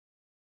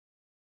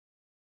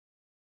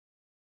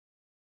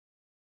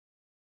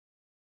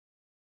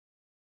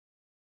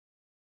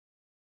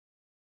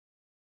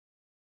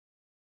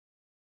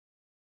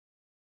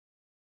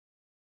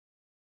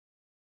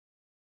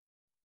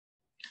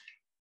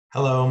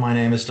Hello, my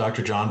name is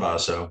Dr. John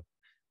Bosso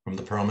from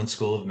the Perelman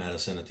School of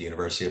Medicine at the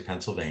University of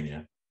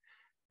Pennsylvania.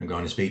 I'm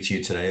going to speak to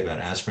you today about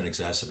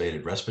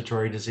aspirin-exacerbated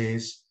respiratory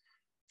disease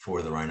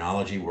for the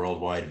Rhinology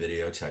Worldwide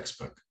Video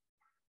Textbook.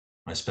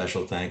 My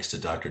special thanks to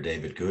Dr.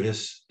 David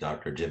Gudis,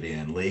 Dr.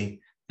 Jivian Lee,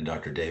 and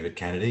Dr. David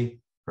Kennedy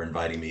for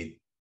inviting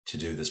me to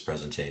do this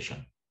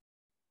presentation.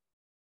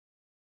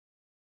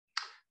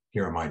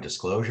 Here are my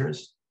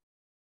disclosures.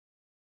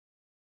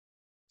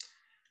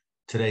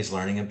 Today's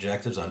learning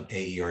objectives on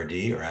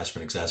AERD, or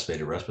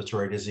aspirin-exacerbated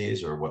respiratory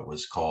disease, or what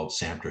was called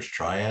Samter's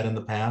Triad in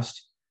the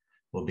past,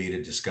 will be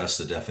to discuss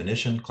the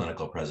definition,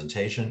 clinical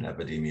presentation,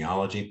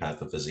 epidemiology,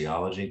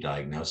 pathophysiology,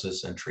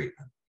 diagnosis, and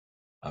treatment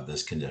of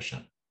this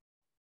condition.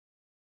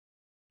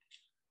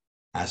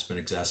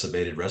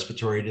 Aspirin-exacerbated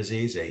respiratory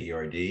disease,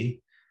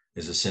 AERD,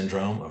 is a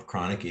syndrome of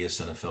chronic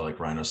eosinophilic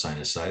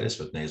rhinosinusitis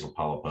with nasal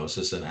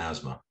polyposis and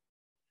asthma.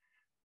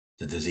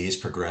 The disease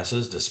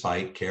progresses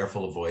despite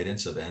careful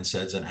avoidance of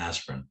NSAIDs and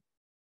aspirin.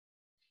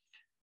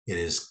 It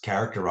is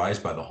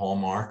characterized by the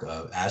hallmark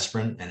of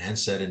aspirin and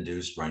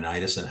NSAID-induced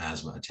rhinitis and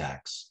asthma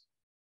attacks.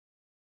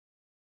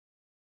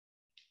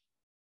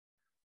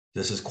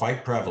 This is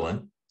quite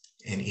prevalent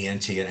in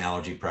ENT and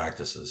allergy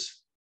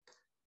practices.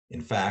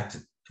 In fact,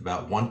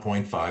 about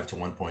 1.5 to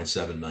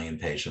 1.7 million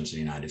patients in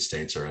the United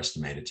States are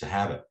estimated to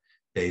have it,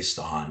 based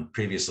on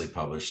previously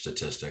published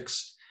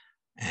statistics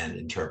and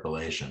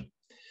interpolation.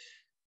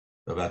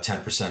 About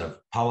 10% of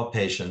polyp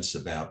patients,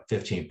 about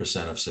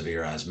 15% of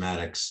severe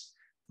asthmatics,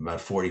 about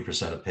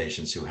 40% of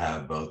patients who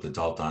have both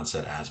adult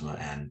onset asthma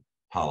and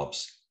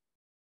polyps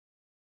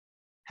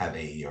have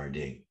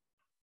AERD.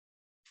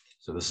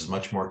 So this is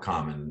much more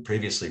common than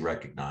previously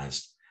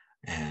recognized,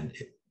 and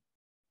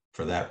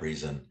for that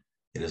reason,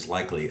 it is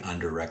likely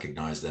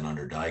under-recognized and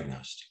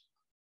underdiagnosed.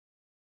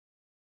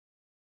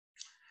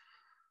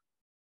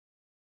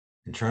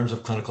 In terms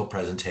of clinical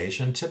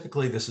presentation,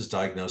 typically this is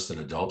diagnosed in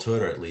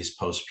adulthood or at least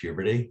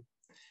post-puberty.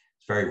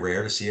 It's very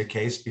rare to see a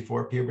case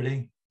before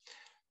puberty.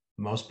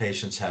 Most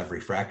patients have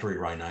refractory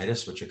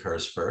rhinitis, which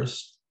occurs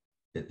first.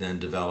 It then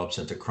develops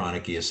into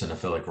chronic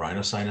eosinophilic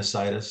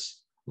rhinosinusitis,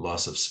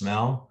 loss of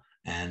smell,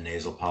 and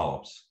nasal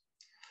polyps.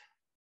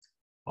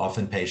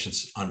 Often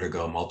patients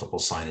undergo multiple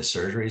sinus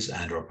surgeries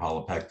and/or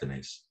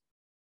polypectomies.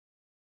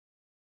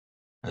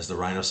 As the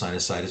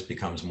rhinosinusitis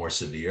becomes more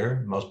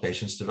severe, most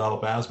patients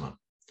develop asthma.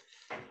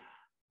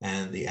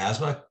 And the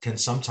asthma can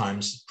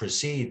sometimes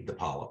precede the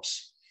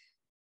polyps,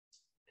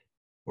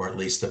 or at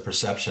least the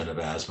perception of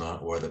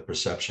asthma or the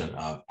perception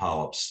of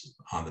polyps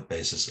on the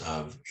basis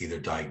of either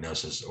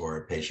diagnosis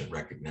or patient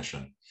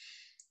recognition.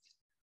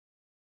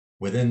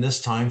 Within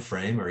this time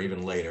frame, or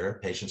even later,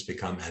 patients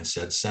become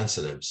NSAID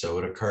sensitive. So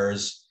it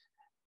occurs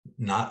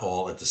not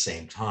all at the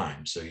same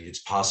time. So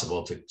it's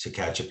possible to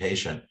catch a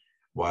patient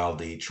while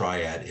the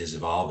triad is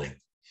evolving.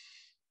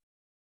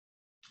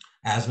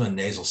 Asthma and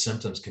nasal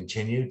symptoms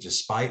continue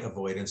despite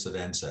avoidance of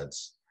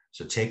NSAIDs.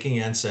 So taking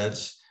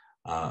NSAIDs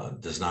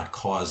does not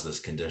cause this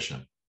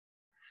condition.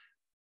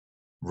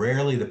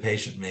 Rarely the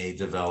patient may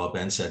develop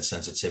NSAID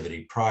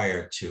sensitivity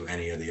prior to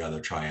any of the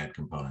other triad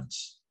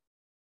components.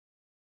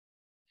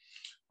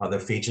 Other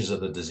features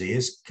of the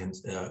disease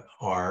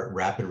are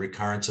rapid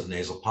recurrence of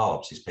nasal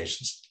polyps. These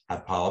patients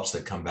have polyps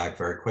that come back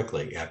very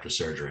quickly after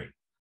surgery.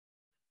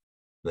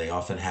 They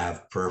often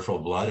have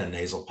peripheral blood and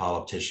nasal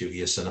polyp tissue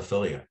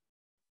eosinophilia,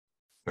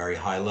 very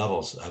high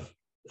levels of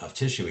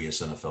tissue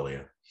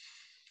eosinophilia,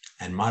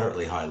 and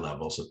moderately high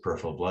levels of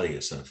peripheral blood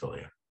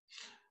eosinophilia.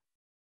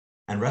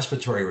 And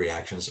respiratory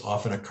reactions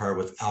often occur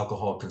with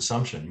alcohol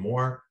consumption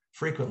more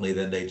frequently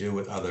than they do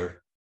with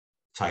other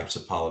types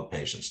of polyp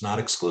patients. Not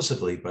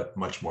exclusively, but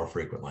much more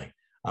frequently.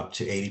 Up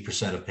to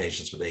 80% of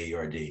patients with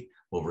AERD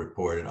will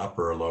report an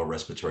upper or lower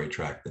respiratory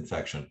tract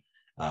infection,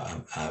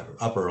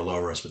 upper or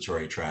lower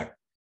respiratory tract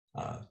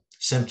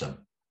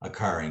symptom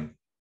occurring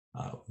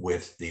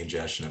with the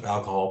ingestion of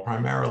alcohol,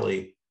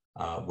 primarily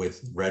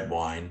with red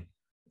wine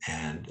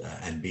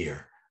and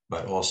beer,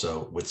 but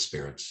also with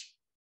spirits.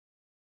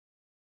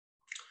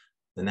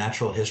 The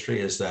natural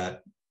history is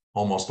that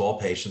almost all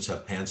patients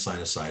have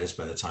pansinusitis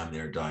by the time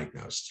they're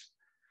diagnosed.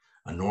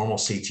 A normal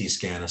CT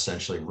scan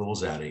essentially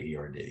rules out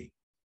AERD,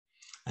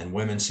 and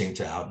women seem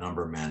to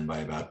outnumber men by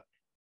about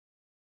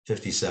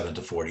 57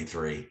 to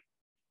 43%.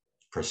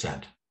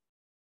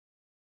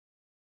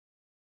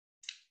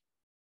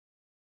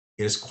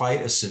 It is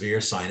quite a severe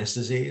sinus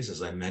disease.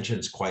 As I mentioned,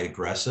 it's quite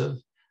aggressive.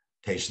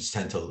 Patients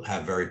tend to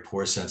have very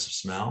poor sense of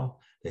smell.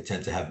 They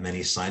tend to have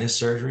many sinus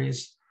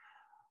surgeries.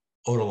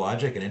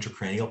 Otologic and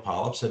intracranial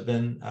polyps have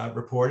been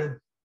reported.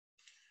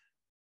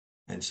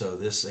 And so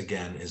this,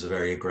 again, is a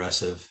very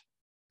aggressive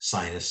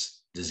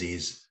sinus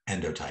disease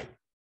endotype.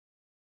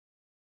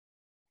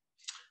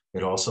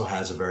 It also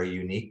has a very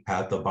unique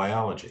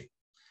pathobiology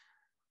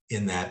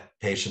in that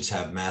patients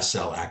have mast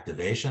cell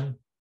activation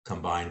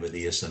combined with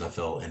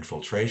eosinophil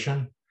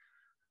infiltration,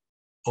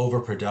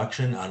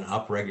 overproduction and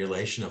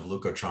upregulation of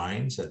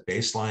leukotrienes at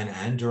baseline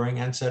and during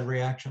NSAID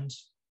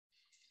reactions,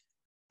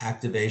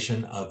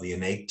 activation of the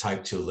innate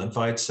type 2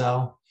 lymphoid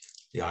cell,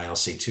 the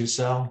ILC2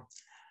 cell,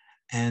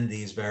 and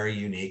these very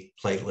unique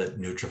platelet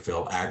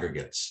neutrophil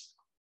aggregates,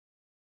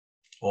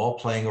 all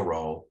playing a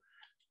role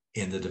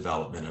in the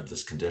development of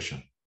this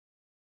condition.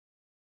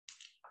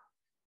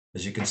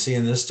 As you can see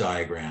in this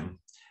diagram,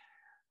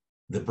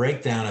 the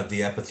breakdown of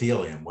the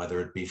epithelium,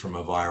 whether it be from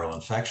a viral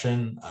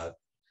infection,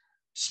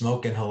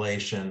 smoke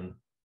inhalation,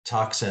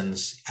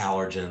 toxins,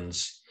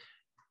 allergens,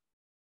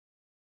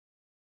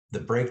 the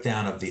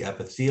breakdown of the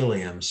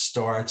epithelium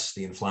starts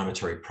the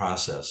inflammatory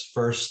process,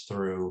 first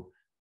through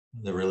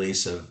the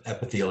release of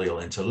epithelial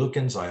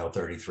interleukins,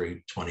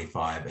 IL-33,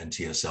 25, and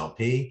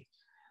TSLP,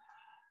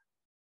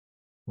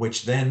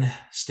 which then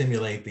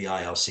stimulate the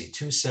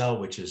ILC2 cell,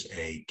 which is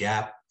a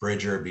gap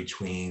bridger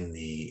between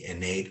the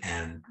innate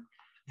and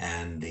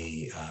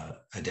the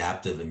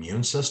adaptive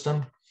immune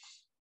system.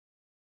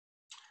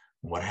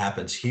 What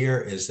happens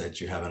here is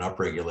that you have an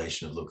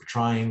upregulation of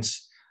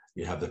leukotrienes,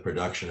 you have the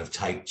production of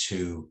type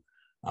 2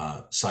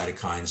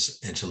 cytokines,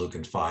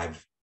 interleukin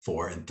 5,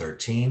 4, and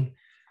 13.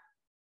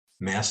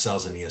 Mast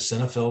cells and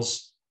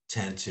eosinophils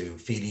tend to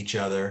feed each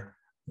other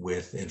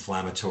with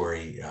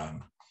inflammatory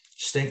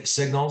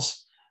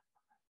signals.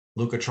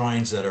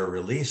 Leukotrienes that are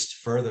released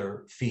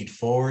further feed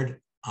forward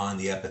on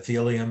the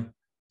epithelium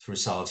through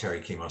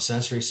solitary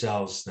chemosensory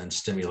cells, then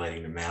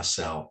stimulating the mast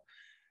cell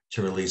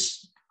to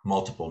release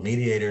multiple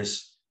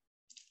mediators,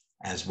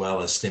 as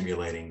well as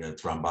stimulating the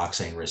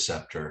thromboxane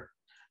receptor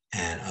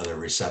and other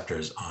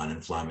receptors on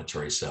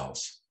inflammatory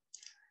cells.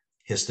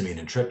 Histamine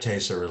and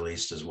tryptase are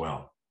released as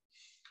well.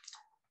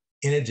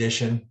 In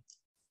addition,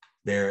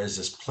 there is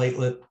this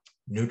platelet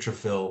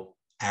neutrophil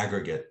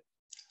aggregate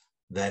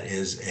that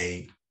is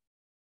a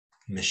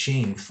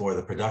machine for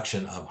the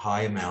production of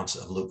high amounts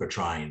of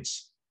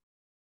leukotrienes,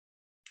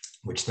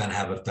 which then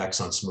have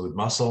effects on smooth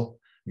muscle,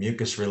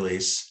 mucus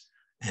release,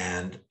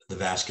 and the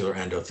vascular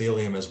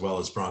endothelium, as well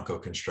as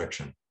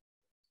bronchoconstriction.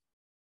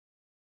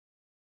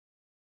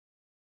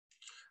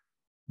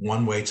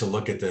 One way to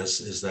look at this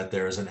is that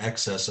there is an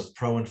excess of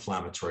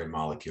pro-inflammatory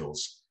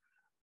molecules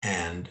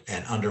and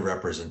an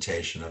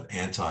underrepresentation of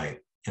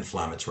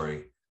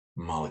anti-inflammatory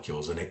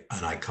molecules, an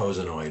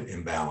icosanoid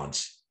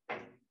imbalance.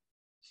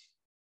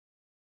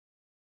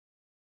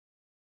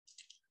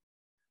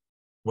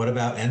 What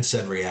about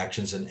NSAID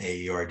reactions in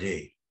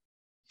AERD?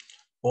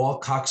 All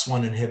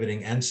COX-1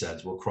 inhibiting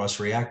NSAIDs will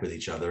cross-react with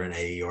each other in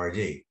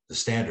AERD, the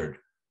standard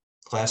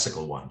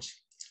classical ones.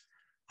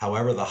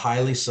 However, the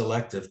highly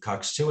selective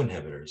COX-2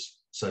 inhibitors,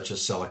 such as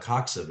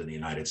celecoxib in the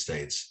United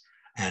States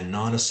and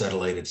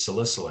non-acetylated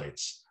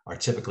salicylates, are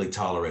typically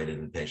tolerated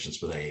in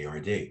patients with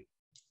AERD.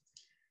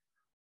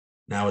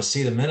 Now,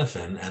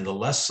 acetaminophen and the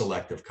less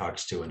selective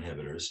COX-2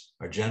 inhibitors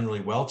are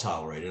generally well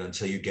tolerated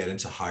until you get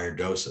into higher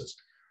doses.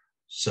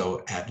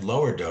 So at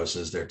lower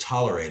doses, they're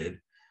tolerated,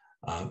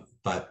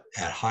 but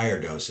at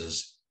higher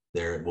doses,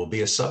 there will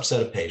be a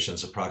subset of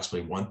patients,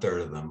 approximately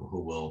 1/3 of them,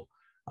 who will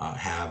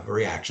have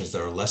reactions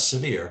that are less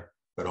severe,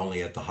 but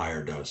only at the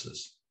higher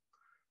doses.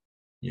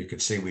 You can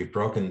see we've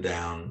broken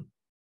down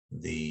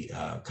the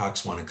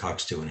COX-1 and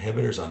COX-2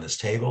 inhibitors on this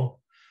table,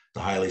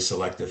 the highly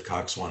selective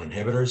COX-1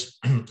 inhibitors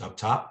up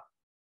top.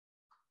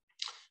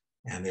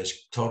 And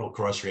there's total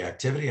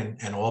cross-reactivity,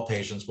 and all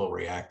patients will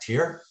react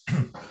here.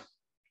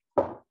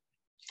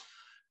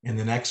 In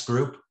the next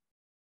group,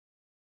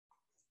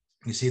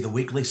 you see the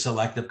weakly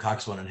selective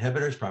COX-1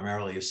 inhibitors,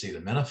 primarily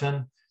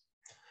acetaminophen.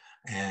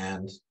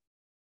 And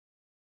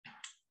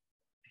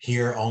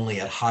here,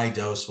 only at high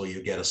dose will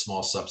you get a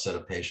small subset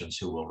of patients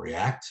who will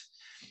react.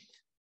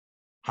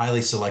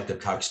 Highly selective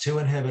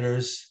COX-2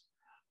 inhibitors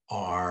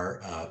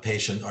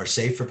are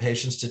safe for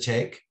patients to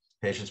take.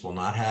 Patients will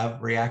not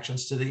have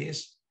reactions to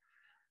these.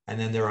 And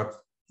then there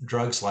are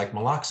drugs like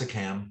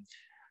meloxicam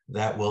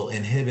that will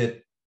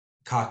inhibit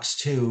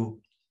COX-2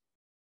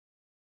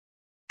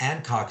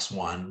 and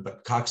COX-1,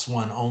 but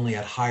COX-1 only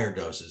at higher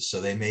doses,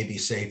 so they may be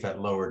safe at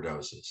lower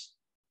doses.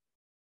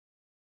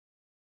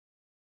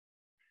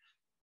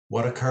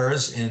 What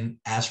occurs in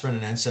aspirin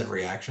and NSAID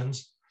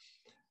reactions?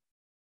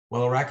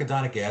 Well,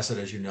 arachidonic acid,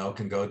 as you know,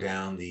 can go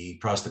down the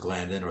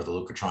prostaglandin or the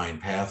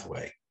leukotriene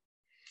pathway.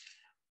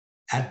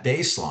 At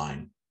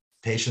baseline,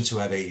 patients who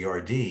have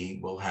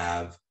AERD will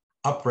have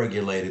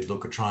upregulated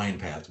leukotriene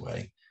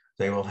pathway.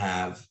 They will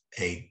have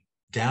a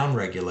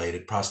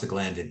downregulated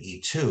prostaglandin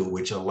E2,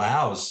 which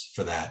allows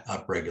for that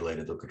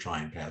upregulated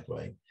leukotriene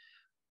pathway.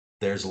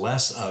 There's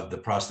less of the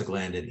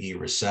prostaglandin E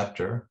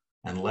receptor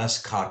and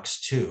less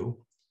COX-2.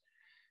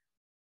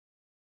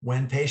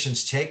 When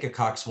patients take a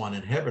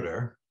COX-1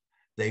 inhibitor,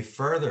 they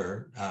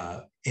further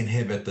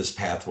inhibit this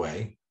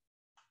pathway,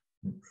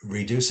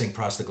 reducing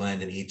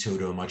prostaglandin E2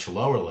 to a much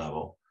lower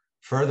level,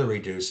 further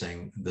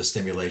reducing the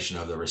stimulation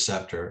of the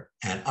receptor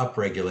and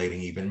upregulating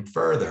even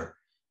further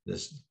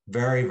this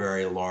very,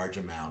 very large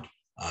amount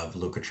of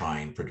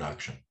leukotriene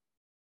production.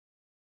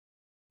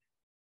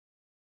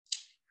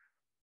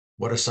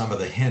 What are some of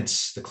the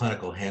hints, the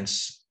clinical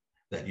hints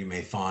that you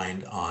may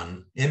find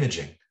on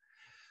imaging?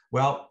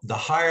 Well, the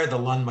higher the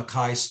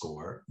Lund-Mackay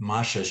score,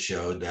 Masha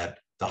showed that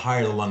the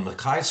higher the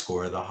Lund-Mackay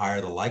score, the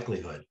higher the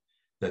likelihood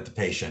that the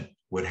patient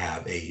would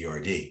have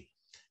AERD.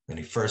 when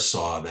he first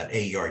saw that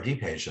AERD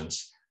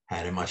patients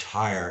had a much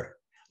higher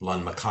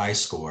Lund-Mackay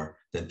score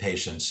than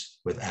patients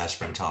with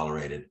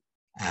aspirin-tolerated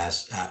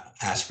asthma.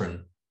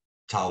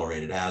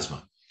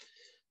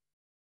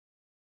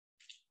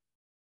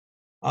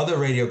 Other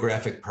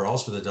radiographic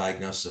pearls for the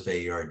diagnosis of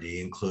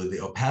AERD include the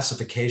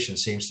opacification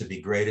seems to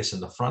be greatest in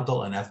the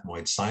frontal and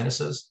ethmoid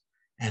sinuses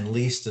and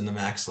least in the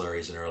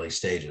maxillaries in early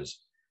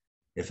stages.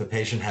 If a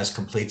patient has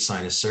complete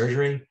sinus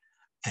surgery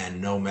and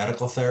no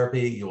medical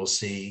therapy, you will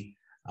see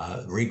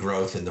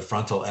regrowth in the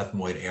frontal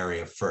ethmoid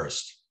area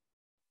first.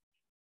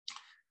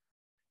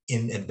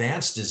 In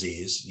advanced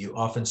disease, you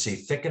often see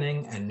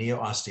thickening and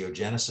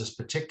neo-osteogenesis,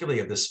 particularly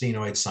of the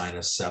sphenoid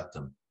sinus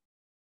septum.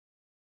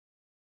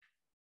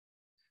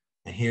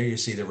 And here you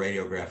see the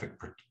radiographic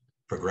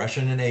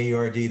progression in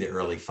AERD, the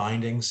early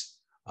findings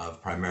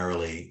of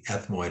primarily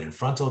ethmoid and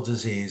frontal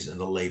disease, and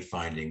the late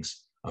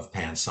findings of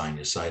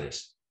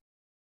pansinusitis.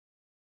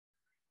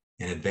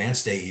 In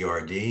advanced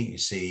AERD, you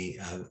see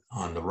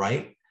on the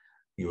right,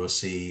 you will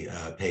see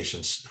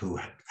patients who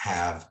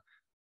have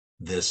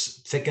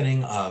this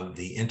thickening of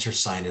the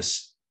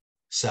intersinus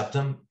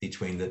septum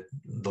between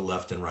the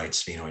left and right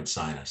sphenoid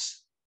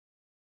sinus.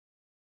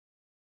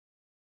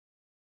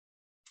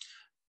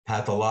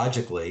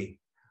 Pathologically,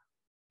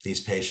 these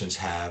patients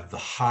have the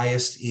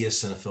highest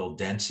eosinophil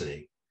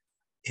density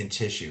in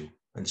tissue,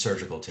 in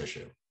surgical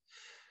tissue.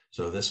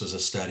 So this was a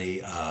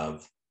study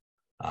of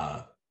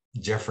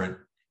different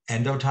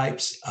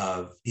endotypes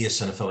of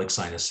eosinophilic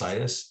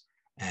sinusitis,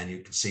 and you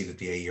can see that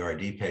the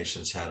AERD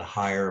patients had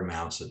higher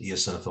amounts of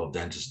eosinophil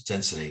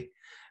density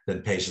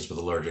than patients with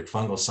allergic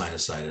fungal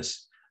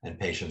sinusitis and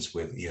patients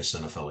with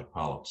eosinophilic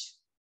polyps.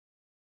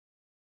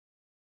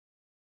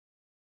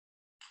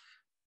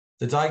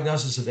 The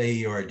diagnosis of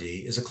AERD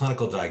is a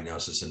clinical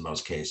diagnosis in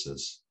most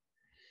cases.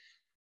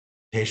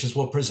 Patients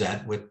will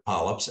present with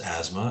polyps,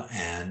 asthma,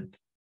 and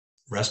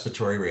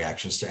respiratory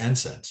reactions to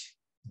NSAIDs.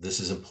 This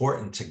is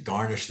important to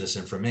garnish this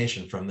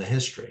information from the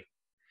history.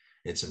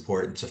 It's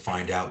important to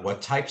find out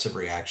what types of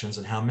reactions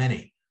and how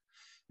many.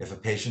 If a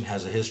patient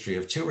has a history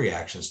of 2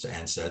 reactions to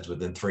NSAIDs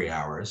within 3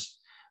 hours,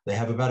 they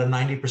have about a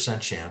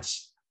 90%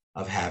 chance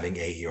of having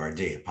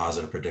AERD, a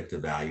positive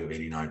predictive value of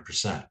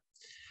 89%.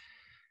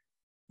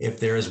 If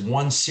there is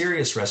 1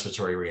 serious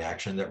respiratory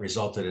reaction that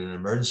resulted in an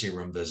emergency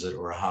room visit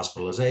or a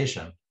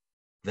hospitalization,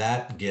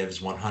 that gives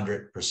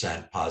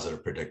 100%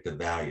 positive predictive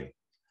value.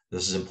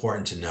 This is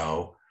important to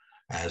know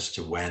as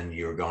to when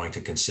you're going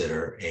to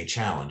consider a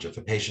challenge. If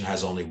a patient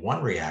has only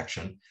 1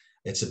 reaction,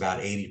 it's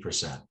about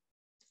 80%.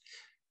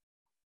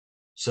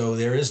 So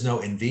there is no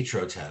in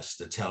vitro test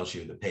that tells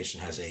you the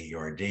patient has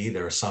AERD.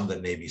 There are some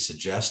that may be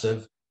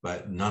suggestive,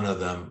 but none of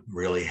them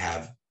really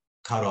have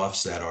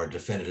cutoffs that are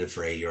definitive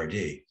for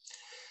AERD.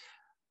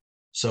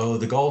 So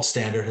the gold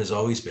standard has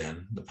always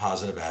been the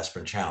positive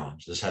aspirin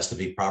challenge. This has to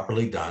be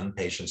properly done.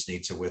 Patients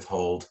need to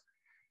withhold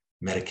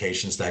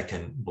medications that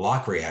can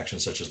block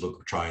reactions such as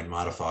leukotriene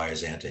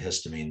modifiers,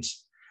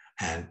 antihistamines,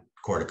 and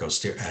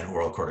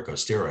oral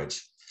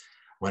corticosteroids.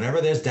 Whenever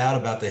there's doubt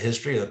about the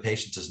history of the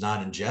patient does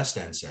not ingest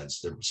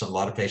NSAIDs, a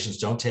lot of patients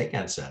don't take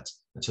NSAIDs,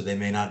 and so they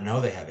may not know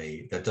they have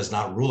that does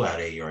not rule out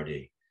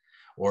AERD.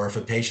 Or if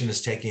a patient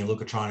is taking a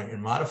leukotriene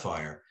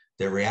modifier,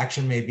 their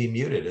reaction may be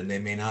muted and they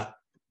may not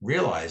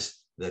realize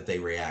that they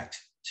react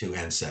to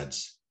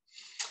NSAIDs.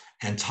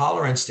 And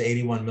tolerance to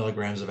 81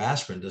 milligrams of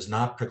aspirin does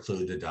not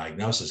preclude the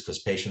diagnosis because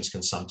patients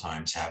can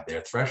sometimes have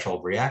their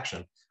threshold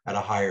reaction at a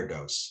higher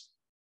dose.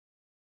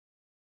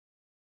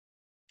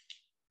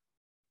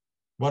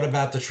 What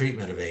about the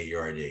treatment of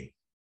AERD?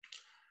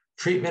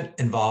 Treatment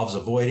involves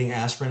avoiding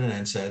aspirin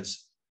and NSAIDs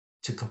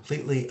to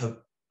completely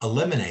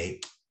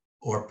eliminate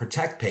or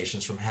protect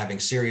patients from having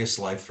serious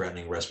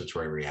life-threatening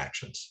respiratory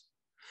reactions.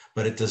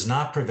 But it does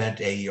not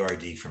prevent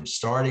AERD from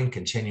starting,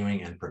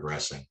 continuing, and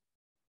progressing.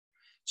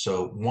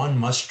 So one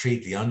must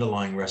treat the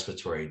underlying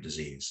respiratory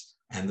disease.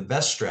 And the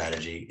best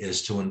strategy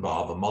is to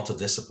involve a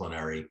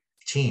multidisciplinary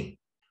team,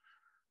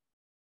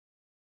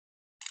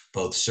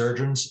 both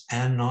surgeons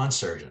and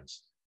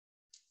non-surgeons,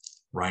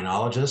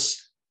 rhinologists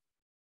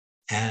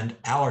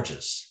and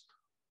allergists.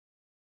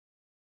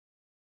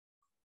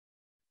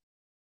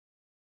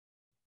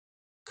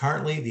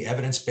 Currently, the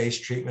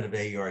evidence-based treatment of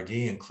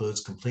AERD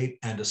includes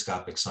complete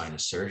endoscopic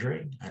sinus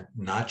surgery, and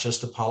not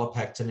just a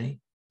polypectomy,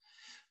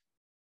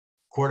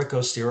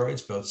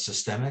 corticosteroids, both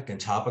systemic and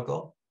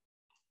topical,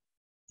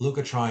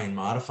 leukotriene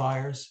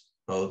modifiers,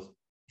 both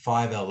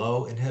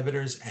 5-LO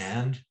inhibitors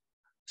and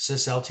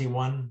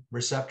cis-LT1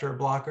 receptor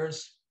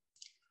blockers,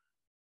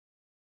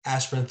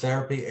 aspirin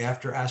therapy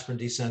after aspirin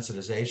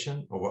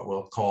desensitization, or what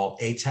we'll call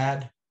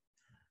ATAD,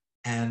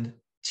 and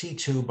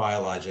T2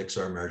 biologics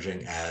are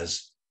emerging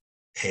as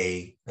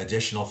an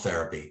additional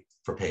therapy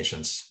for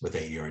patients with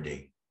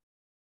AERD.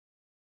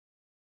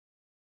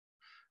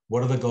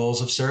 What are the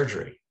goals of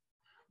surgery?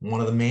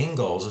 One of the main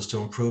goals is to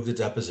improve the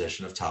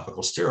deposition of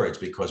topical steroids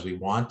because we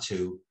want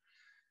to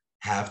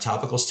have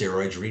topical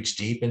steroids reach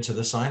deep into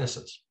the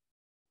sinuses.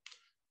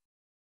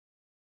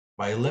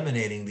 By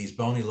eliminating these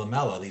bony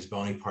lamella, these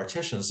bony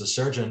partitions, the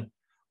surgeon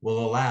will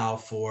allow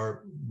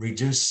for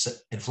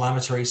reduced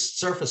inflammatory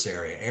surface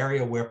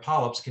area where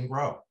polyps can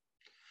grow.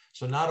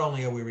 So not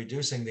only are we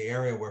reducing the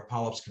area where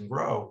polyps can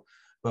grow,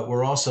 but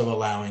we're also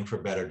allowing for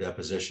better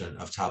deposition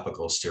of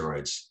topical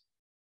steroids.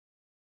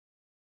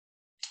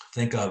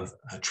 Think of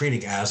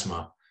treating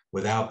asthma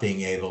without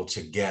being able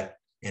to get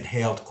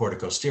inhaled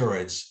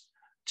corticosteroids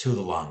to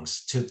the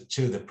lungs,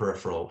 to the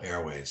peripheral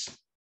airways.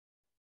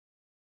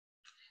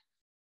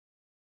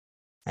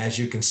 As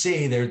you can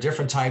see, there are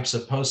different types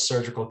of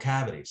post-surgical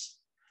cavities.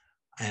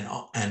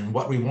 And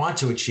what we want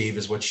to achieve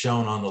is what's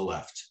shown on the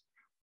left.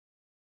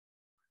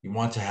 You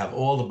want to have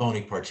all the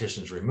bony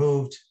partitions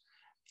removed.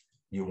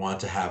 You want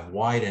to have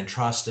wide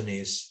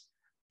antrostomies,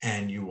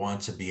 and you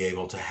want to be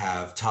able to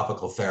have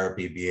topical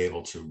therapy be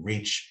able to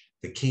reach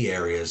the key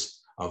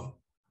areas of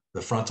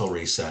the frontal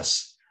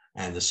recess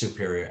and the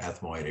superior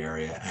ethmoid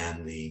area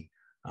and the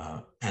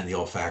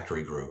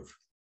olfactory groove.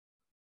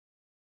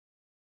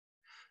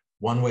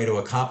 One way to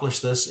accomplish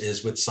this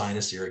is with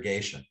sinus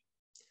irrigation.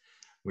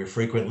 We're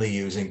frequently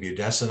using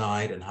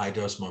budesonide and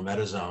high-dose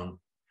mometasone,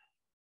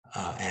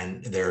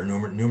 and there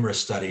are numerous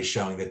studies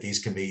showing that these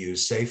can be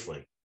used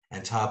safely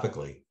and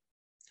topically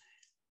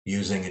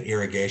using an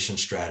irrigation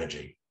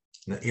strategy.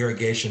 Now,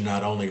 irrigation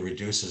not only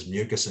reduces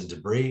mucus and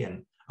debris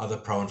and other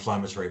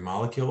pro-inflammatory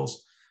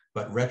molecules,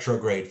 but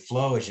retrograde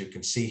flow, as you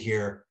can see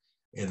here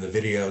in the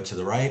video to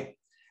the right,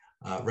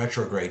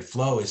 retrograde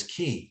flow is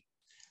key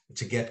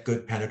to get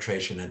good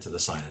penetration into the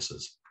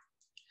sinuses.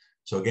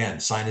 So again,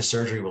 sinus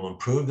surgery will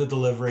improve the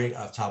delivery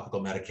of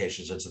topical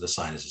medications into the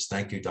sinuses.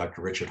 Thank you,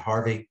 Dr. Richard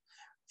Harvey,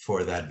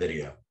 for that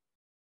video.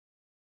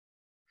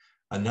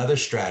 Another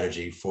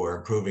strategy for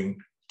improving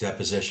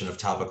deposition of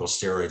topical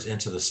steroids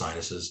into the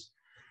sinuses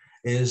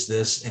is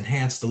this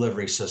enhanced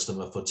delivery system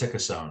of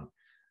fluticasone.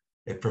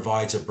 It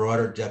provides a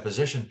broader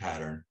deposition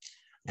pattern,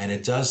 and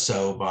it does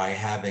so by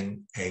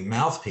having a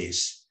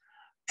mouthpiece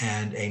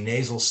and a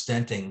nasal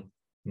stenting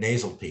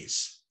nasal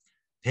piece.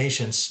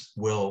 Patients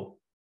will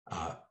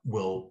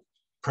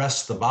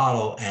press the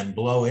bottle and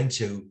blow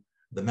into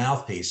the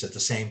mouthpiece at the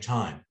same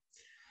time.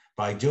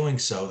 By doing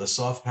so, the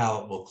soft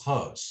palate will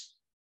close.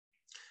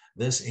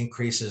 This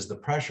increases the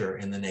pressure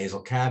in the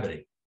nasal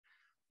cavity.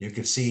 You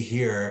can see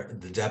here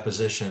the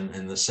deposition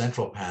in the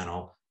central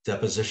panel,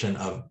 deposition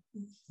of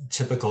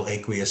typical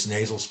aqueous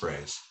nasal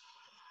sprays.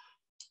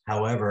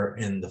 However,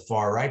 in the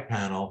far right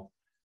panel,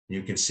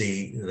 you can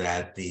see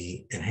that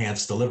the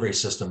enhanced delivery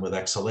system with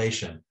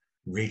exhalation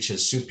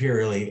reaches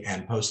superiorly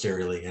and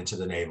posteriorly into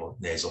the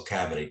nasal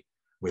cavity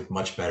with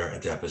much better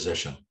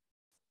deposition.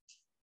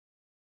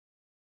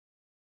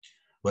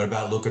 What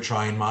about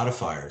leukotriene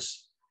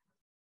modifiers?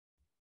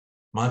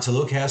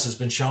 Montelukast has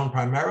been shown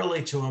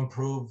primarily to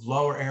improve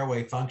lower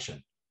airway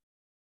function,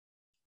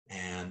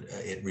 and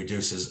it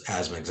reduces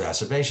asthma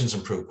exacerbations,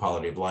 improves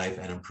quality of life,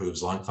 and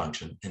improves lung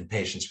function in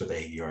patients with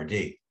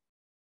AERD.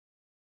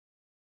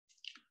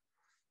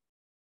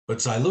 But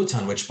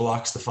xylutone, which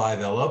blocks the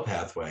 5-LO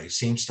pathway,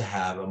 seems to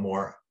have a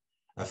more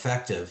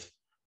effective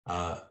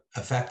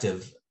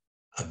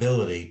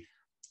ability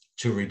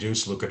to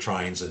reduce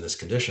leukotrienes in this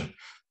condition.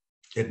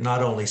 It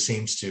not only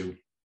seems to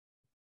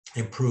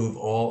improve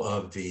all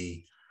of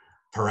the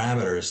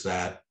parameters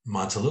that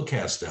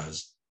montelukast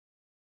does,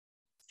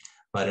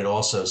 but it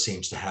also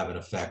seems to have an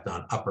effect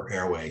on upper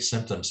airway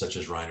symptoms such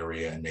as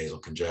rhinorrhea and nasal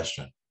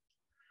congestion.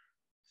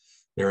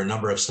 There are a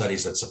number of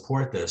studies that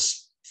support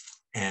this,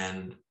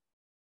 and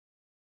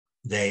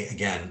they,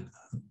 again,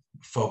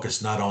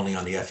 focus not only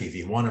on the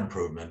FEV1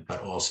 improvement,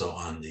 but also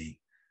on the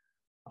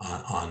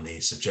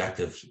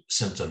subjective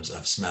symptoms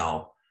of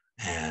smell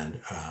and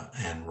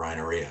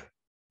rhinorrhea.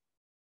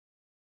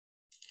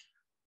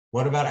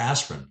 What about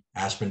aspirin?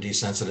 Aspirin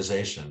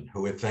desensitization.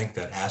 Who would think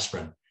that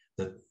aspirin,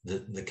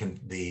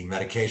 the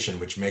medication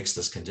which makes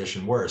this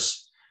condition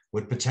worse,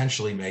 would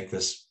potentially make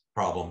this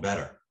problem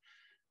better?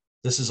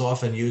 This is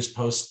often used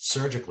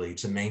post-surgically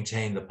to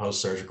maintain the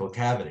post-surgical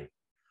cavity.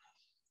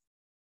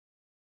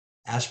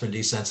 Aspirin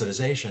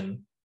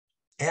desensitization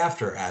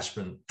after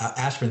aspirin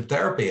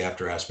therapy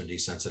after aspirin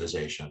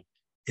desensitization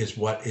is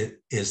what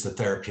is the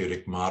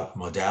therapeutic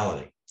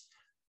modality.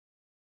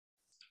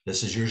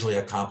 This is usually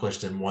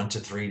accomplished in 1 to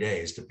 3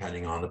 days,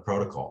 depending on the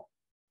protocol.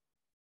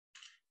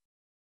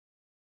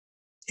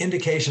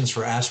 Indications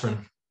for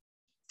aspirin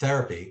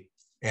therapy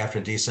after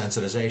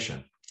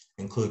desensitization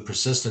include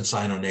persistent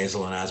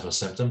sinonasal and asthma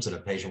symptoms in a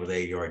patient with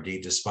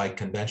AERD despite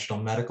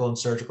conventional medical and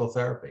surgical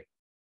therapy.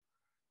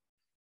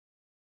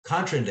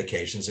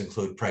 Contraindications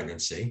include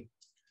pregnancy,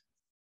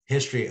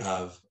 history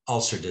of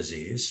ulcer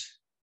disease,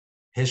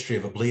 history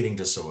of a bleeding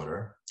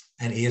disorder,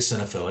 and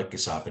eosinophilic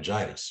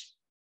esophagitis.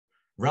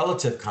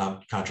 Relative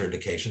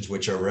contraindications,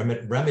 which are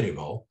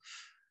remediable,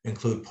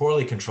 include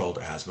poorly controlled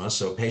asthma.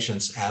 So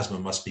patient's asthma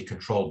must be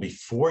controlled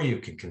before you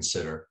can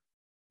consider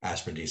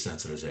aspirin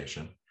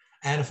desensitization.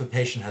 And if a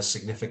patient has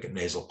significant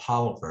nasal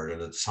polyp burden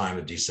at the time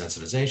of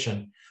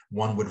desensitization,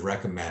 one would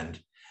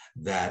recommend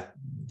that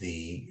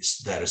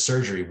a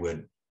surgery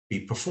would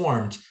be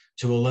performed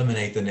to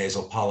eliminate the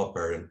nasal polyp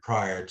burden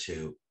prior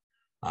to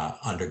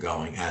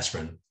undergoing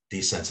aspirin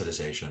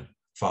desensitization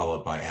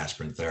followed by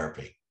aspirin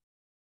therapy.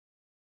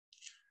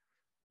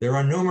 There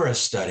are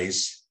numerous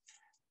studies,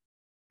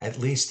 at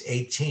least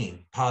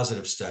 18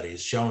 positive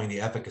studies showing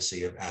the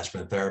efficacy of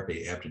aspirin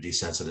therapy after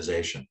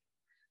desensitization.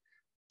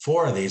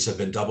 4 of these have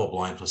been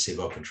double-blind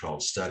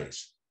placebo-controlled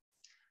studies.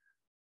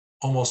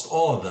 Almost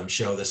all of them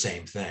show the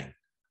same thing,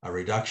 a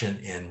reduction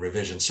in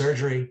revision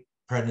surgery,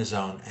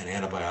 prednisone, and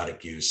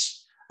antibiotic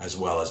use, as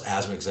well as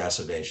asthma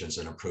exacerbations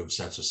and improved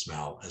sense of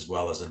smell, as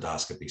well as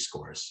endoscopy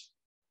scores.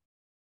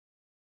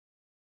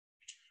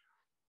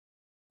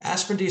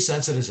 Aspirin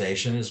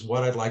desensitization is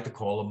what I'd like to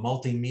call a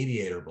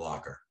multi-mediator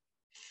blocker.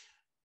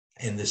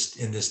 In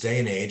this day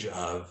and age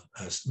of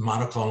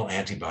monoclonal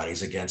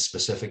antibodies against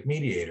specific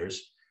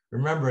mediators,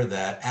 remember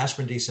that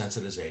aspirin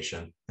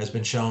desensitization has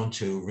been shown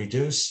to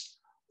reduce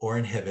or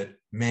inhibit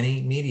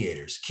many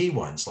mediators, key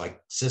ones like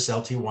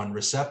cis-LT1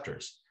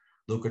 receptors,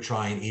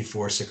 leukotriene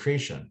E4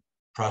 secretion,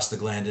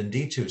 prostaglandin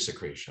D2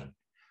 secretion,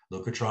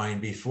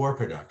 leukotriene B4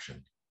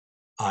 production,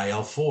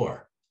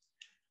 IL-4.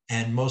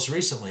 And most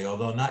recently,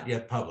 although not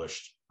yet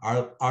published,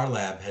 our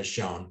lab has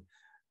shown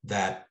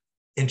that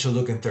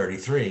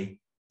interleukin-33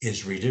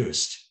 is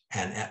reduced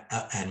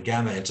and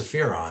gamma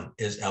interferon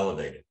is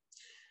elevated.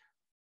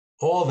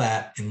 All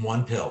that in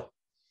one pill.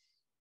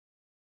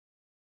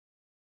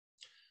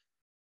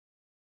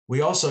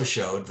 We also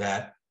showed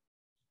that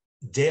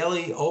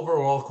daily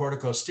overall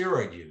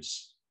corticosteroid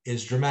use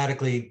is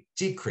dramatically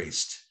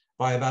decreased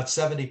by about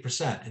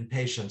 70% in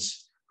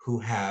patients who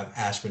have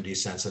aspirin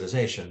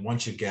desensitization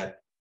once you get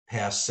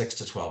past 6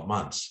 to 12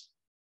 months.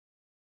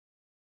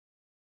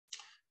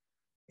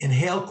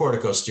 Inhaled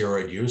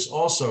corticosteroid use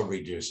also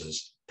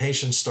reduces.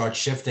 Patients start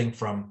shifting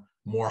from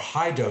more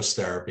high dose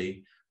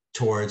therapy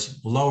towards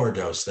lower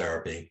dose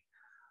therapy,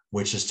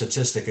 which is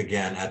statistic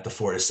again at the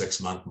 4 to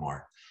 6 month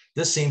mark.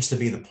 This seems to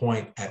be the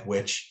point at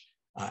which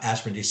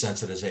aspirin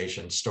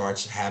desensitization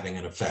starts having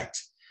an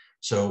effect.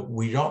 So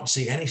we don't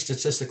see any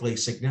statistically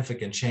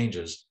significant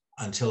changes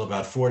until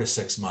about 4 to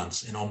 6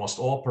 months in almost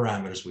all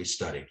parameters we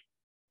studied.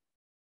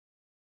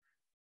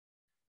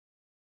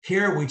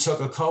 Here we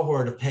took a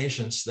cohort of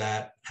patients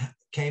that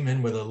came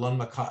in with a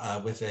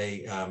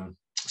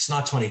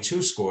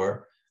SNOT-22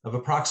 score of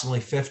approximately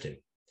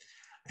 50.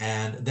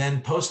 And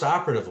then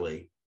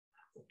postoperatively,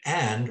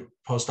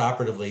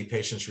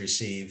 patients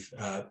receive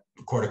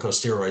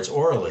corticosteroids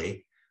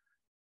orally.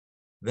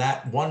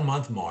 That 1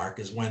 month mark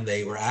is when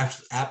they were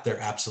at their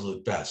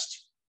absolute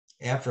best.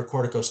 After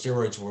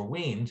corticosteroids were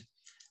weaned,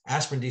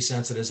 aspirin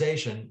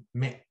desensitization,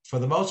 for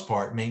the most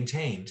part,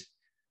 maintained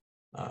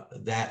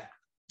that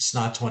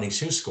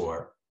SNOT-22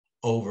 score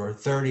over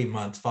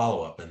 30-month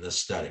follow-up in this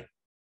study.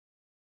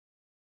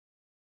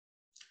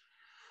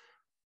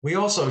 We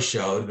also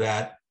showed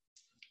that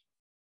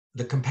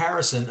the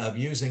comparison of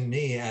using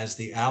me as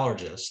the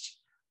allergist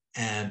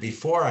and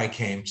before I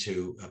came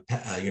to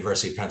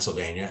University of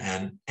Pennsylvania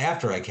and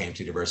after I came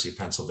to University of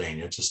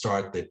Pennsylvania to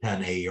start the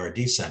Penn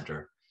AERD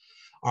Center,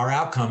 our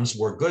outcomes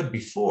were good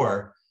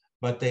before,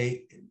 but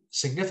they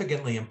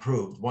significantly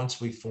improved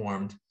once we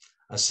formed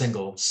a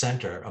single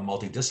center, a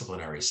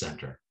multidisciplinary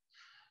center.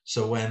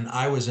 So when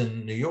I was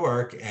in New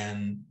York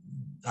and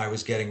I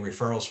was getting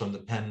referrals from the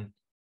Penn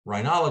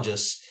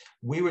rhinologists,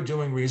 we were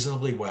doing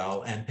reasonably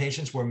well and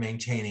patients were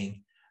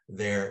maintaining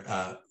their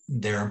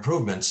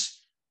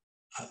improvements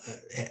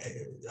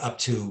up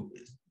to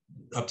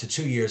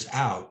 2 years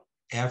out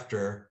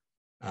after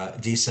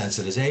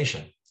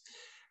desensitization.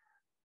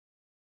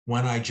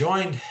 When I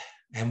joined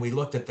and we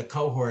looked at the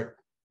cohort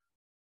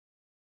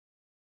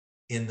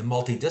in the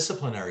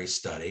multidisciplinary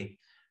study,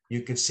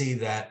 you could see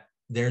that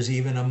there's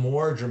even a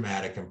more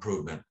dramatic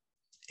improvement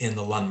in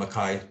the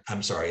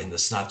in the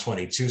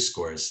SNOT-22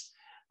 scores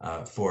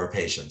for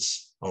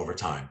patients over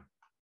time.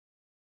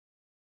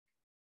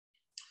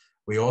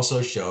 We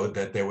also showed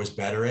that there was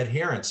better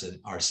adherence in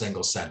our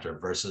single center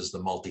versus the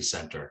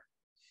multi-center.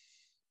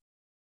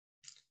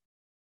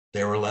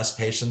 There were less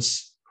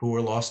patients who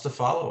were lost to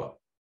follow-up.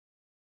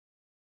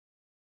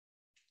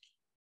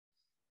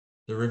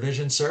 The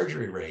revision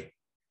surgery rate,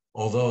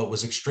 although it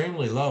was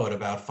extremely low at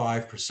about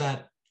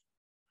 5%,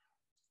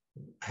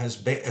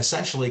 has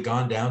essentially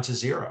gone down to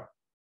 0.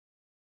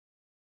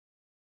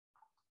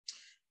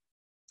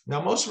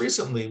 Now, most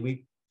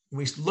recently,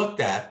 we looked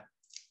at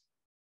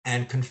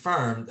and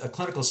confirmed a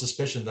clinical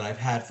suspicion that I've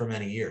had for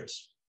many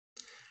years.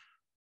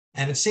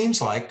 And it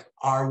seems like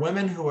our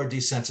women who are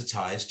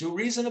desensitized do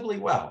reasonably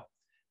well.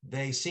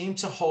 They seem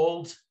to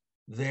hold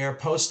their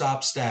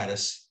post-op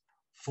status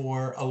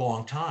for a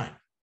long time.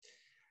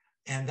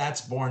 And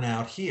that's borne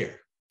out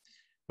here.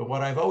 But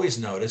what I've always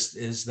noticed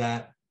is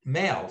that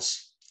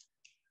males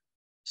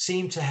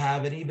seem to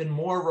have an even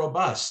more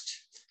robust,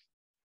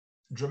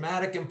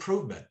 dramatic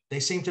improvement. They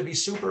seem to be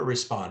super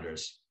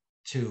responders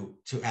to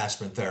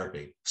aspirin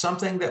therapy,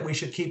 something that we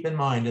should keep in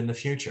mind in the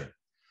future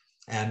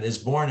and is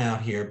borne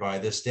out here by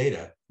this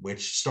data,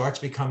 which starts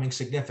becoming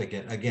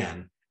significant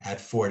again at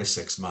 4 to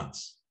 6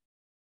 months.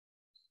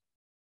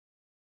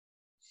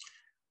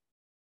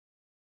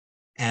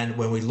 And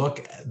when we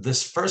look,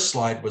 this first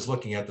slide was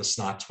looking at the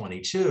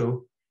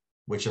SNOT-22,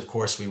 which of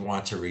course we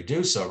want to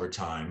reduce over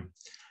time.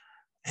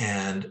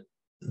 And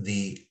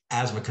the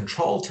asthma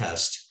control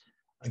test,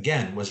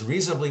 again, was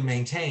reasonably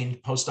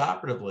maintained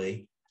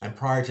postoperatively and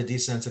prior to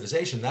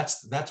desensitization.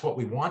 That's what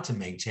we want to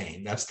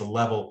maintain. That's the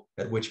level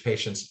at which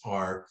patients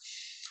are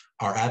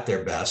at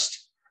their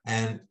best.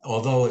 And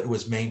although it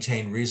was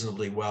maintained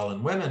reasonably well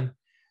in women,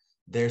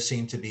 there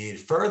seemed to be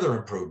further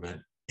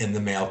improvement in the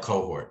male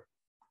cohort,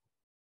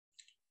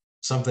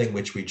 something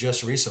which we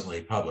just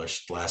recently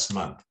published last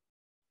month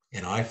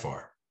in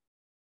IFAR.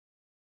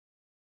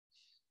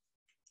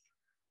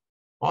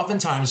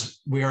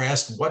 Oftentimes, we are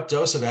asked, what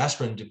dose of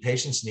aspirin do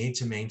patients need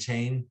to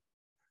maintain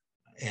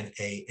an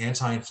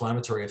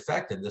anti-inflammatory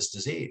effect in this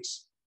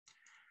disease?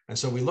 And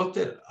so we looked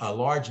at a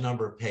large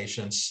number of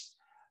patients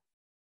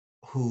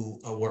who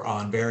were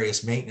on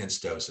various maintenance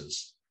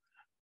doses.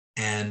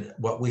 And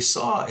what we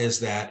saw is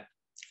that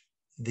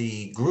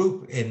the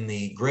group in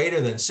the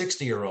greater than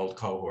 60-year-old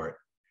cohort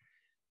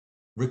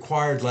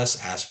required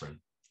less aspirin.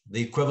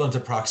 The equivalent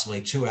of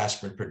approximately 2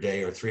 aspirin per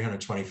day or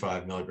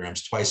 325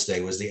 milligrams twice a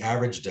day was the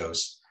average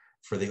dose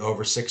for the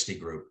over 60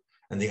 group.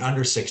 And the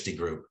under 60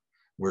 group,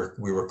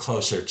 we were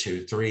closer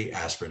to 3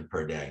 aspirin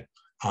per day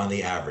on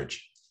the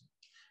average.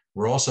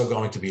 We're also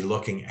going to be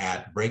looking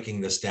at breaking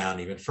this down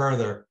even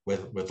further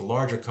with the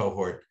larger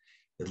cohort.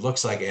 It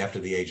looks like after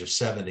the age of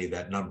 70,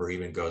 that number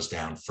even goes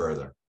down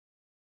further.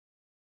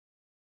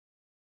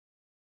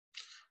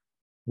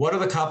 What are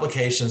the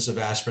complications of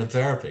aspirin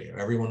therapy?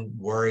 Everyone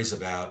worries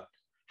about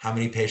how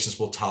many patients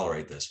will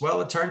tolerate this. Well,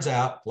 it turns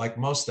out, like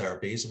most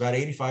therapies, about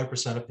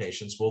 85% of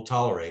patients will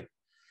tolerate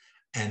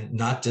and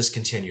not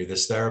discontinue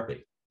this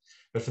therapy.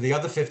 But for the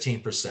other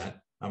 15%,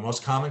 a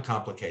most common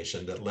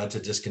complication that led to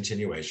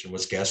discontinuation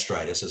was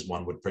gastritis, as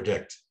one would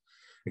predict.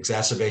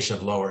 Exacerbation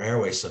of lower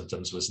airway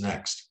symptoms was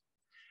next.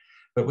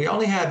 But we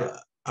only had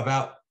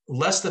about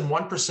less than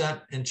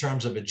 1% in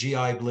terms of a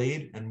GI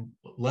bleed and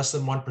less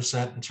than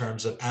 1% in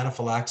terms of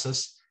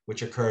anaphylaxis,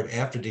 which occurred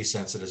after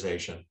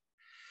desensitization.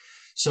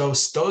 So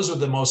those were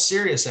the most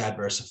serious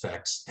adverse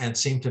effects and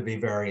seem to be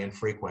very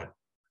infrequent.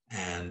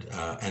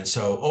 And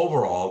so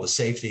overall, the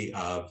safety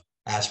of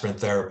aspirin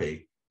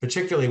therapy,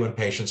 particularly when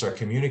patients are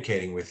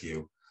communicating with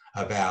you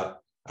about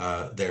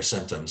their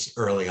symptoms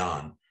early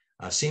on,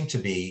 seem to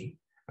be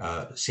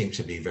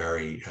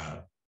very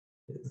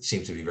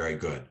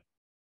good.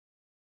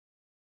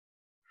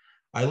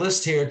 I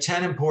list here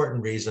 10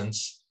 important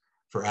reasons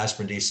for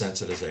aspirin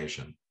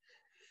desensitization.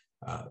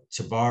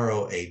 To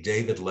borrow a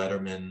David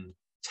Letterman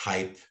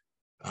type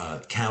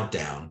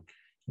countdown,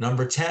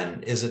 number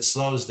 10 is it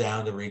slows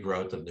down the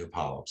regrowth of new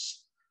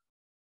polyps.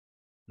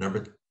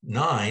 Number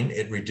 9,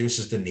 it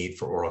reduces the need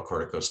for oral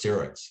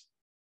corticosteroids.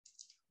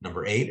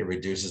 Number 8, it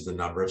reduces the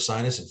number of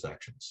sinus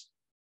infections.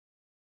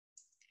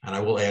 And I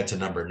will add to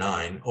number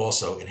 9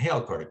 also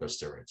inhaled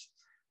corticosteroids.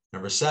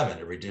 Number 7,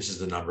 it reduces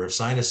the number of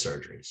sinus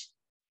surgeries.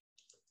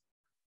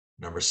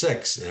 Number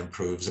 6, it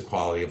improves the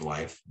quality of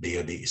life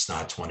via the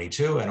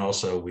SNOT-22. And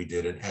also we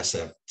did an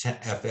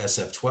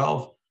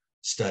SF12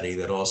 study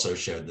that also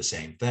showed the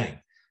same thing,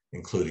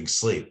 including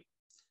sleep.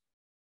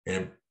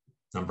 And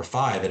number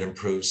 5, it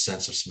improves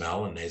sense of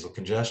smell and nasal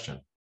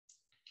congestion.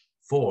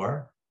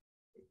 4,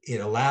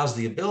 it allows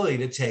the ability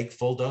to take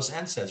full dose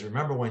NSAIDs.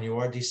 Remember, when you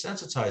are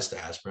desensitized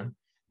to aspirin,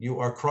 you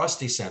are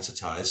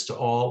cross-desensitized to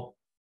all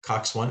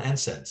COX-1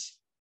 NSAIDs.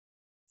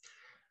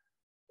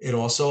 It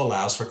also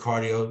allows for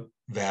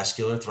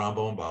cardiovascular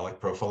thromboembolic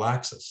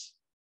prophylaxis.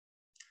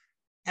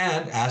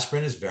 And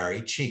aspirin is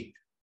very cheap,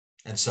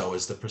 and so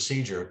is the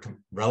procedure,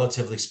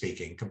 relatively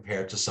speaking,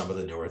 compared to some of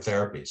the newer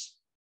therapies.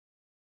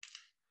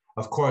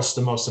 Of course,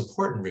 the most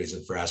important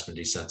reason for aspirin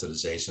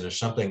desensitization is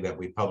something that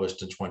we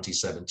published in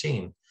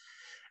 2017,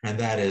 and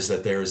that is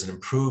that there is an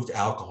improved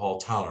alcohol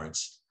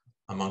tolerance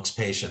amongst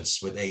patients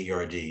with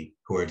AERD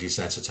who are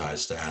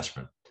desensitized to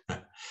aspirin.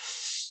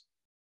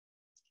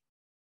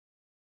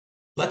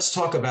 Let's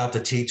talk about the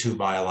T2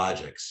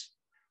 biologics.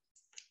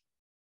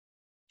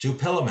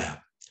 Dupilumab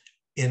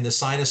in the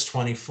Sinus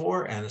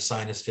 24 and the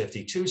Sinus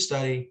 52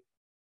 study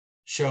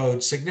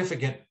showed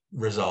significant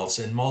results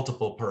in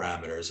multiple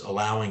parameters,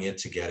 allowing it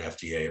to get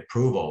FDA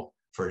approval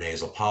for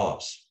nasal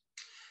polyps.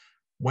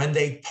 When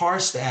they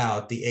parsed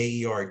out the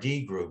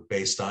AERD group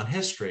based on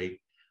history,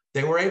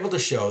 they were able to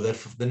show that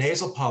for the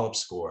nasal polyp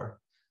score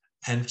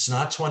and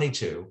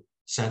SNOT-22,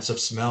 sense of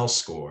smell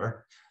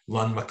score,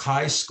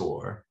 Lund-Mackay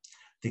score,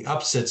 the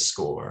UPSIT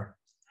score,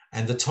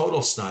 and the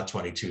total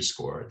SNOT-22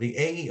 score, the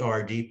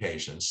AERD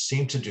patients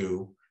seem to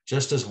do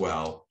just as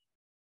well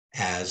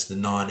as the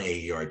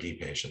non-AERD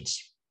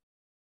patients.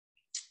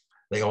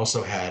 They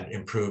also had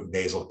improved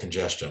nasal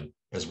congestion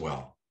as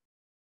well.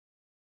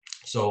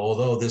 So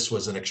although this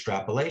was an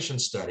extrapolation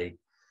study,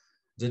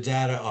 the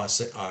data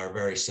are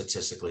very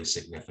statistically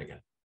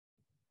significant.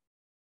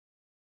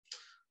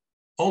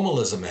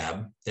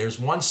 Omalizumab, there's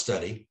one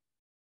study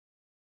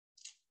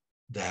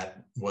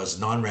that was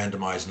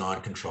non-randomized,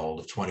 non-controlled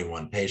of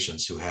 21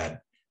 patients who had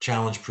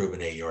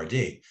challenge-proven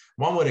AERD.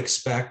 One would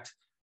expect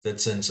that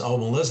since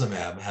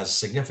omalizumab has a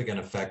significant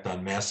effect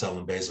on mast cell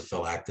and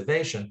basophil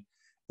activation,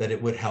 that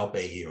it would help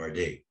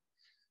AERD.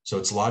 So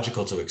it's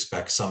logical to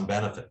expect some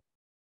benefit.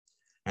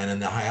 And in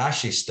the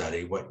Hayashi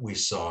study, what we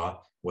saw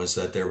was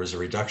that there was a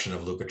reduction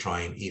of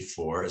leukotriene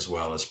E4 as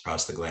well as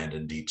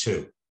prostaglandin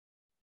D2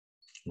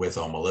 with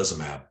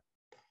omalizumab.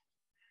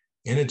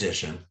 In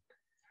addition,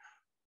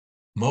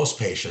 most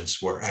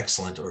patients were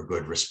excellent or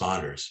good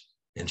responders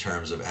in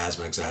terms of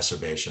asthma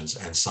exacerbations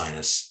and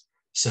sinus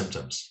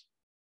symptoms.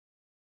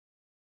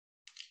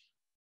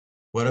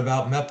 What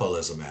about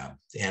mepolizumab,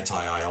 the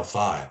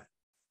anti-IL-5?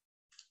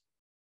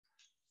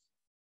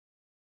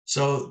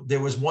 So there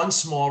was one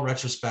small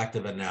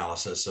retrospective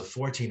analysis of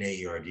 14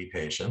 AERD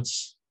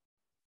patients.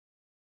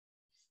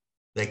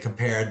 They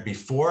compared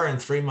before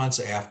and 3 months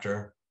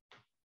after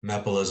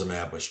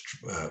mepolizumab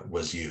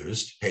was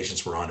used.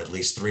 Patients were on at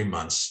least 3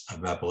 months of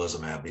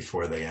mepolizumab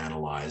before they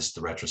analyzed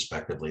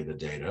retrospectively the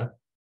data.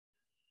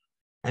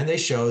 And they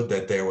showed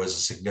that there was a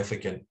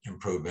significant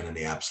improvement in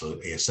the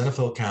absolute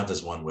eosinophil count,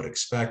 as one would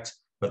expect,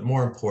 but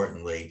more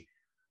importantly,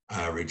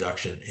 a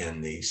reduction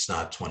in the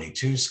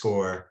SNOT-22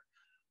 score,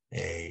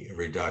 a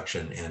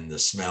reduction in the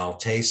smell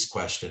taste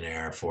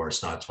questionnaire for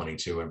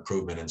SNOT-22,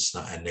 improvement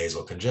in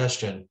nasal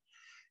congestion,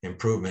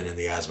 improvement in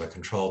the asthma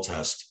control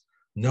test.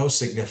 No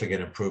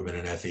significant improvement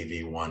in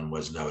FEV1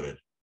 was noted.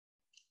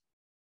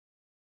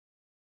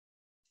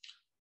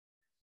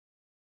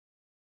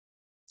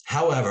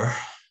 However,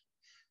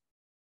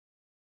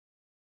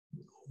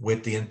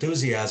 with the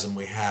enthusiasm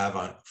we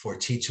have for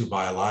T2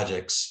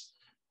 biologics,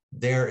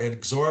 their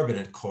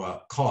exorbitant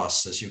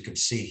costs, as you can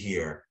see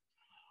here,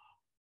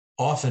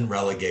 often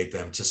relegate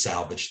them to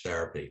salvage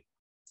therapy.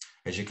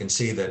 As you can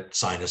see that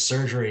sinus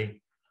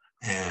surgery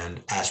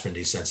and aspirin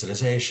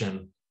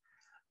desensitization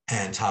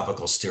and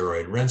topical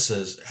steroid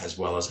rinses, as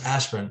well as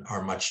aspirin,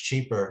 are much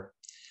cheaper.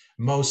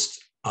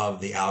 Most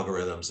of the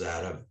algorithms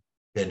that have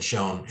been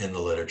shown in the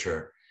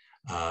literature,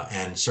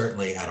 and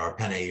certainly at our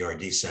Penn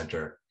AERD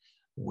Center,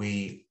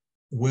 we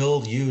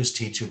will use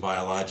T2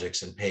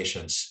 biologics in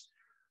patients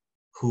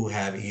who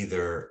have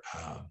either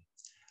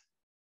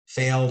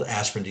failed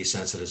aspirin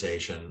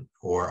desensitization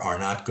or are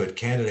not good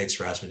candidates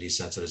for aspirin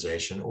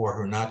desensitization or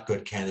who are not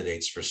good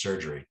candidates for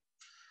surgery.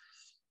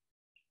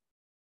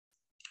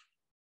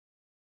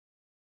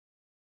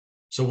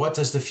 So what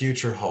does the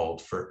future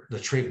hold for the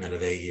treatment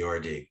of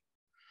AERD?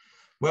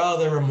 Well,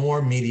 there are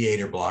more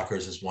mediator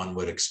blockers, as one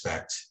would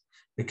expect,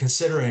 but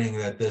considering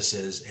that this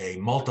is a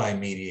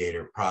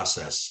multi-mediator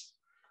process,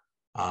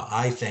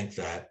 I think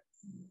that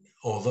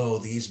although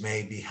these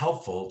may be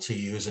helpful to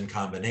use in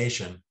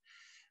combination,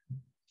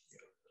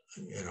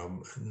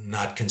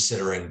 not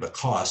considering the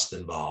cost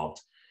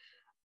involved,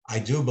 I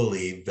do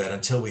believe that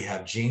until we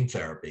have gene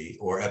therapy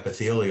or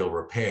epithelial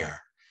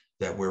repair,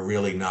 that we're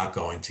really not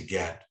going to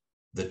get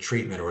the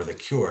treatment or the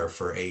cure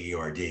for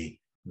AERD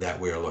that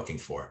we're looking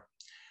for.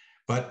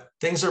 But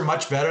things are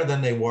much better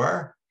than they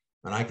were.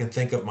 And I can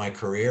think of my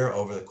career,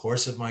 over the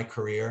course of my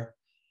career,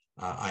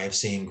 I have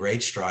seen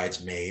great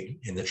strides made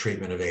in the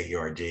treatment of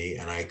AERD,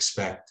 and I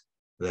expect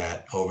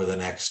that over the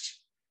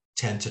next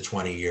 10 to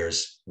 20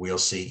 years, we'll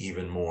see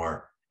even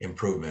more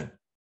improvement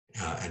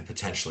and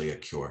potentially a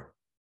cure.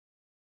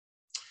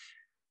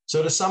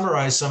 So to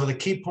summarize some of the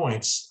key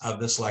points of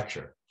this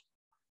lecture,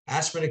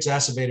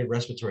 aspirin-exacerbated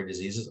respiratory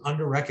disease is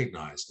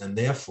under-recognized and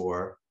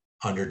therefore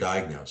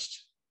underdiagnosed.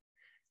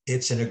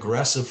 It's an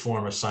aggressive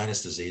form of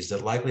sinus disease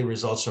that likely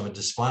results from a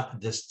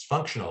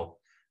dysfunctional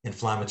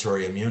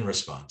inflammatory immune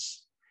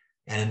response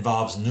and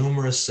involves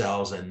numerous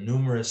cells and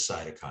numerous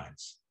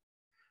cytokines.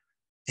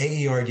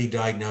 AERD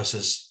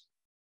diagnosis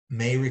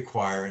may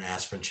require an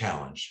aspirin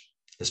challenge,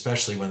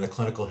 especially when the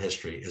clinical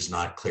history is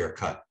not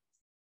clear-cut.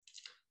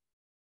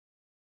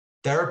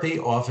 Therapy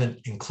often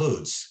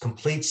includes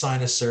complete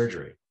sinus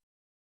surgery,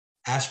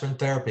 aspirin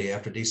therapy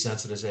after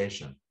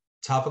desensitization,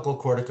 topical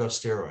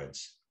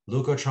corticosteroids,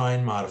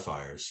 leukotriene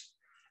modifiers,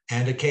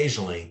 and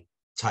occasionally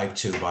type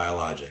 2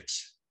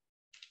 biologics.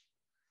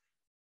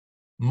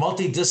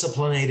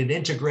 Multidisciplinated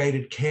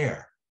integrated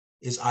care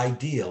is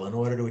ideal in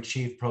order to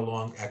achieve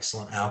prolonged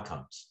excellent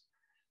outcomes.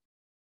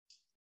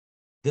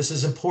 This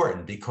is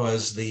important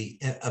because the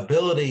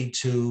ability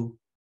to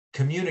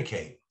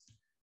communicate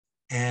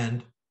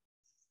and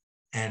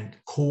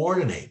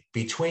coordinate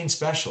between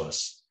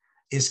specialists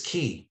is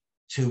key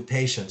to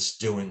patients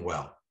doing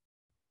well.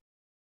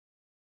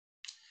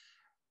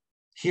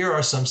 Here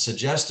are some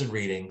suggested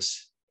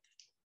readings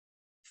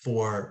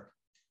for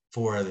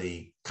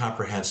the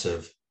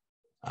comprehensive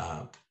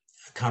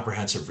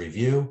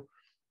review.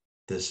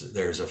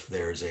 There's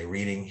a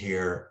reading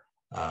here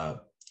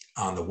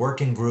on the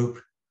working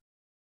group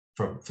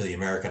for the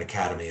American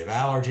Academy of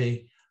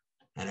Allergy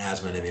and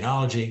Asthma and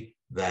Immunology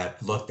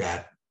that looked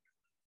at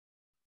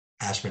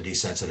aspirin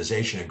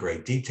desensitization in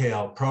great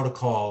detail,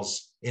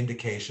 protocols,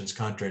 indications,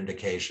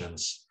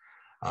 contraindications,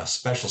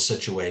 special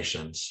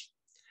situations.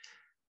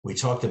 We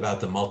talked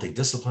about the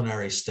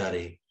multidisciplinary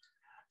study.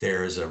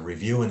 There's a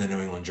review in the New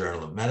England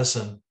Journal of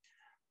Medicine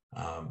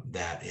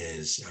that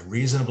is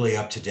reasonably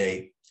up to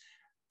date.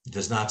 It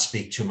does not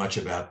speak too much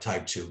about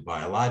type 2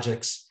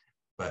 biologics,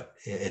 but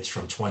it's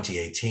from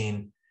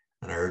 2018,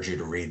 and I urge you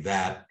to read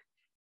that.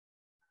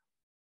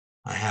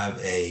 I have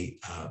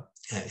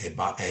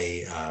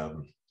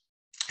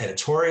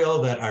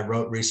editorial that I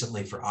wrote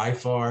recently for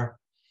IFAR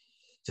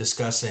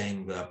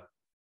discussing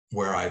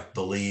where I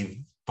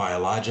believe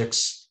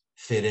biologics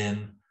fit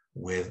in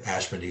with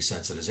aspirin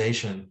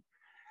desensitization.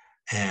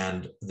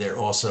 And there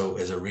also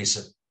is a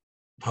recent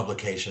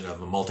publication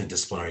of a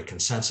multidisciplinary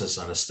consensus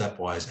on a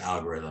stepwise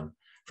algorithm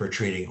for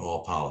treating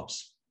all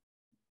polyps.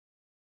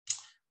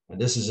 And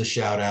this is a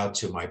shout out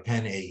to my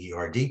Penn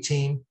AERD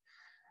team.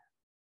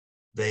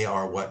 They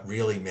are what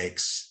really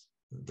makes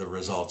the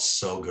results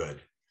so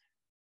good.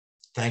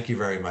 Thank you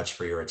very much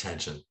for your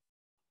attention.